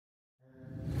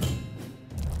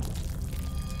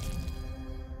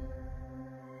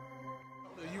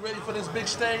You ready for this big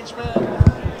stage, man?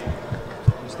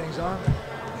 This thing's on.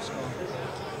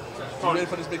 You ready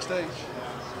for this big stage?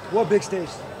 What big stage?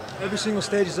 Every single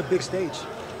stage is a big stage.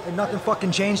 And nothing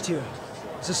fucking changed here.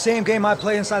 It's the same game I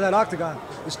play inside that octagon.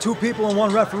 There's 2 people and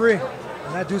 1 referee.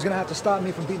 And that dude's gonna have to stop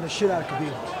me from beating the shit out of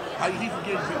Khabib. How you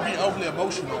keep from being overly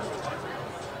emotional?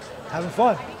 Having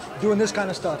fun. Doing this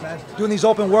kind of stuff, man. Doing these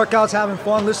open workouts, having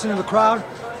fun, listening to the crowd.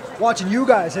 Watching you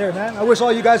guys here, man. I wish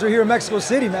all you guys were here in Mexico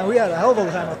City, man. We had a hell of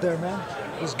a time out there, man.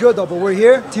 It was good, though, but we're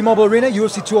here. T-Mobile Arena,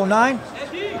 UFC 209.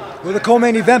 We're the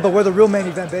co-main event, but we're the real main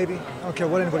event, baby. I don't care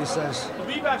what anybody says.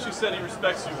 Khabib actually said he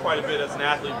respects you quite a bit as an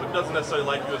athlete, but doesn't necessarily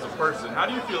like you as a person. How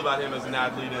do you feel about him as an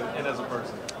athlete and as a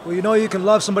person? Well, you know you can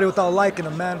love somebody without liking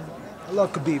them, man. I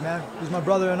love Khabib, man. He's my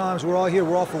brother in arms. We're all here.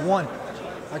 We're all for one.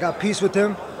 I got peace with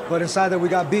him, but inside that we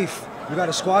got beef. We got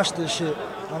to squash this shit.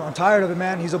 I'm tired of it,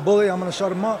 man. He's a bully. I'm going to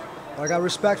shut him up. But I got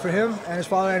respect for him and his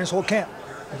father and his whole camp.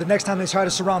 But the next time they try to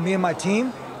surround me and my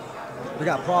team, we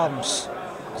got problems.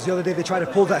 Because the other day they tried to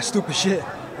pull that stupid shit.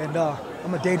 And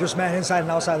I'm a dangerous man inside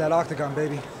and outside that octagon,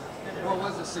 baby. What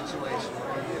was the situation?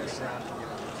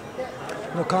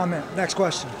 No comment. Next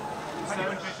question.